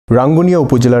রাঙ্গুনিয়া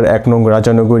উপজেলার ১ নং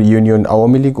রাজানগর ইউনিয়ন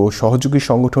আওয়ামী লীগ ও সহযোগী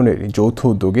সংগঠনের যৌথ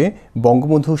উদ্যোগে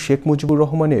বঙ্গবন্ধু শেখ মুজিবুর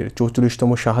রহমানের ৪৪তম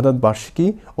শাহাদাত বার্ষিকী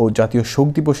ও জাতীয় শোক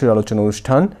দিবসের আলোচনা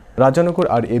অনুষ্ঠান রাজানগর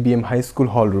আর এবিএম হাই স্কুল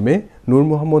হলরুমে নূর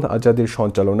মোহাম্মদ আজাদের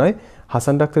সঞ্চালনায়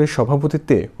হাসান ডাক্তারের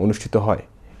সভাপতিত্বে অনুষ্ঠিত হয়।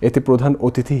 এতে প্রধান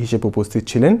অতিথি হিসেবে উপস্থিত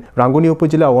ছিলেন রাঙ্গুনিয়া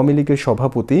উপজেলা আওয়ামী লীগের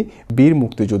সভাপতি বীর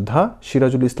মুক্তিযোদ্ধা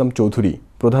সিরাজুল ইসলাম চৌধুরী।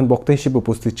 প্রধান বক্তা হিসেবে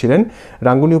উপস্থিত ছিলেন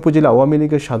রাঙ্গুনিয়া উপজেলা আওয়ামী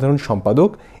লীগের সাধারণ সম্পাদক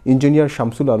ইঞ্জিনিয়ার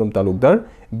শামসুল আলম তালুকদার।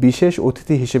 বিশেষ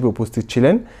অতিথি হিসেবে উপস্থিত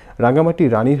ছিলেন রাঙ্গামাটি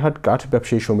রানীরহাট কাঠ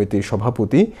ব্যবসায়ী সমিতির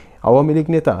সভাপতি আওয়ামী লীগ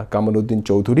নেতা কামাল উদ্দিন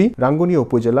চৌধুরী, রাঙ্গুনিয়া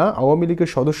উপজেলা আওয়ামী লীগের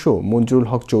সদস্য মঞ্জুরুল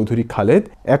হক চৌধুরী খালেদ,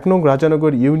 ১ নং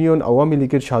রাজানগর ইউনিয়ন আওয়ামী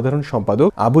লীগের সাধারণ সম্পাদক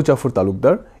আবু জাফর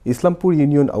তালুকদার, ইসলামপুর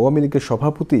ইউনিয়ন আওয়ামী লীগের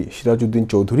সভাপতি সিরাজউদ্দিন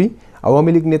চৌধুরী,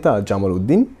 আওয়ামী লীগ নেতা জামাল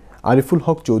উদ্দিন, আরিফুল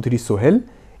হক চৌধুরী সোহেল,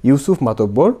 ইউসুফ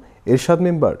মাতব্বর, এরশাদ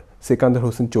মেম্বার সেকান্দার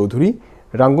হোসেন চৌধুরী,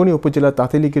 রাঙ্গুনিয়া উপজেলা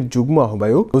তাঁতি লীগের যুগ্ম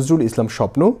আহ্বায়ক নজরুল ইসলাম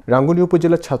স্বপ্ন, রাঙ্গুনিয়া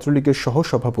উপজেলা ছাত্রলীগের সহ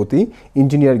সভাপতি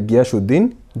ইঞ্জিনিয়ার গিয়াস উদ্দিন,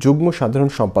 যুগ্ম সাধারণ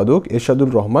সম্পাদক এরশাদুর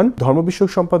রহমান, ধর্ম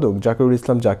বিষয়ক সম্পাদক জাকিরুল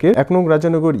ইসলাম জাকির, ১ নং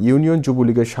রাজানগর ইউনিয়ন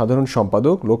যুবলীগের সাধারণ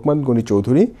সম্পাদক লোকমান গনি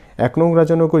চৌধুরী, ১ নং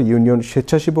রাজানগর ইউনিয়ন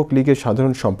স্বেচ্ছাসেবক লীগের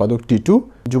সাধারণ সম্পাদক টিটু,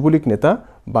 যুবলীগ নেতা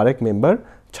বারেক মেম্বার,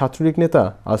 ছাত্রলীগ নেতা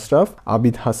আশরাফ,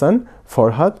 আবিদ হাসান,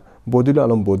 ফরহাদ, বদিউল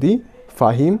আলম বদি,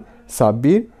 ফাহিম,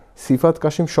 সাব্বির, সিফাত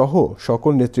কাশিম সহ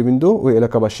সকল নেতৃবৃন্দ ও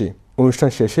এলাকাবাসী। অনুষ্ঠান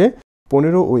শেষে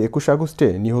 ১৫ ও ২১ আগস্টে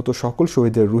নিহত সকল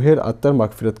শহীদের রুহের আত্মার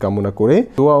মাগফিরাত কামনা করে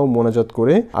দোয়া ও মোনাজাত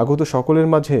করে আগত সকলের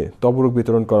মাঝে তবরক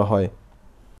বিতরণ করা হয়।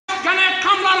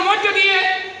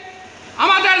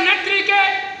 আমাদের নেত্রীকে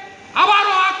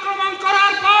আবারও আক্রমণ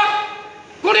করার পর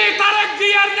কুড়ি তারেক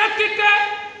জিয়ার নেতৃত্বে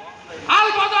আল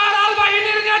বদর আল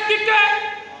বাহিনীর নেতৃত্বে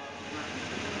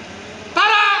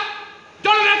তারা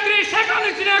জননেত্রী শেখ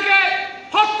হাসিনাকে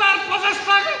হত্যার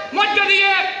প্রচেষ্টার মধ্য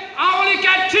দিয়ে আওয়ামী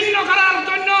লীগকে ছিন্ন করার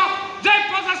জন্য যে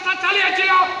প্রচেষ্টা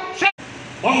চালিয়েছিল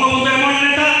বঙ্গবন্ধুর এমন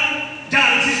নেতা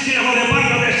যার সৃষ্টি না হলে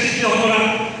বাংলাদেশ সৃষ্টি হতো না,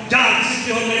 যার সৃষ্টি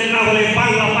হতে না হলে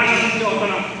বাংলা ভাষা সৃষ্টি হতো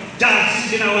না, যার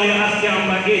সৃষ্টি না হলে আজকে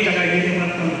আমরা এই জায়গায় যেতে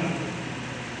পারতাম না।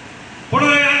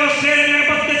 ১৫ই আগস্টের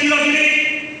নেপথ্যে ছিল যিনি,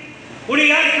 উনি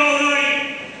আর কেউ নয়,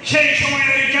 সেই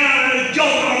সময়ের জেনারেল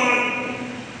জিয়াউর রহমান।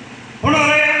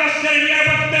 ১৫ই আগস্টের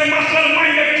নেপথ্যে মাস্টার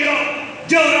মাইন্ডেড ছিল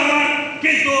জিয়াউর রহমান,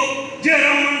 কিন্তু জিয়াউর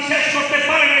রহমান শেষ করতে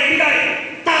পারে নাই বিদায়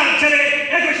তার ছেলে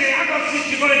 ২১শে আগস্ট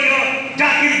সৃষ্টি করেছিল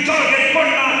জাতির জনকের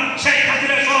কন্যা শেখ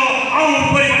হাসিনা সহ আওয়ামী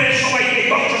পরিবারের সবাইকে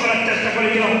ধ্বংস করার চেষ্টা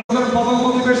করেছিল।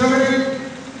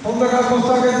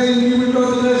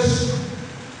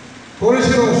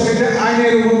 করেছিল সেটা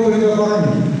আইনের উপর পরিণত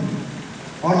করেনি,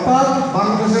 অর্থাৎ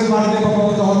বাংলাদেশের মাটিতে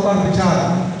বঙ্গবন্ধু হত্যার বিচার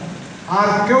আর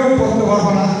কেউ করতে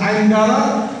পারবে না আইন দ্বারা,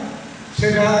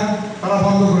 সেটা তারা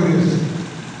বন্ধ করে দিয়েছে।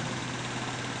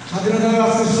 স্বাধীনতার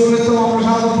আজকে ৪০তম আমরা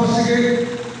শাহাদাত বার্ষিকী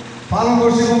পালন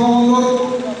করছি বঙ্গবন্ধুর।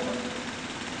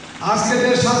 আজকে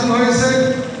দেশ স্বাধীন হয়েছে,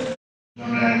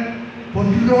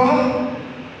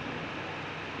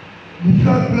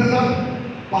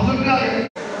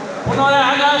 ১৫ই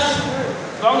আগস্ট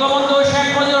বঙ্গবন্ধু শেখ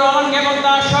মুজিবুর রহমানকে এবং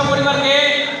তার সপরিবারকে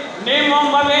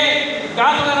নির্মমভাবে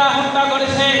ঘাতকেরা হত্যা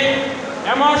করেছে।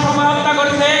 এমন সময় হত্যা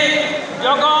করেছে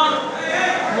যখন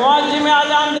মুয়াজ্জিমে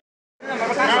আযান।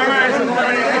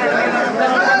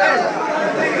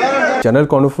 Channel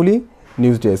Karnaphuli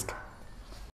news desk.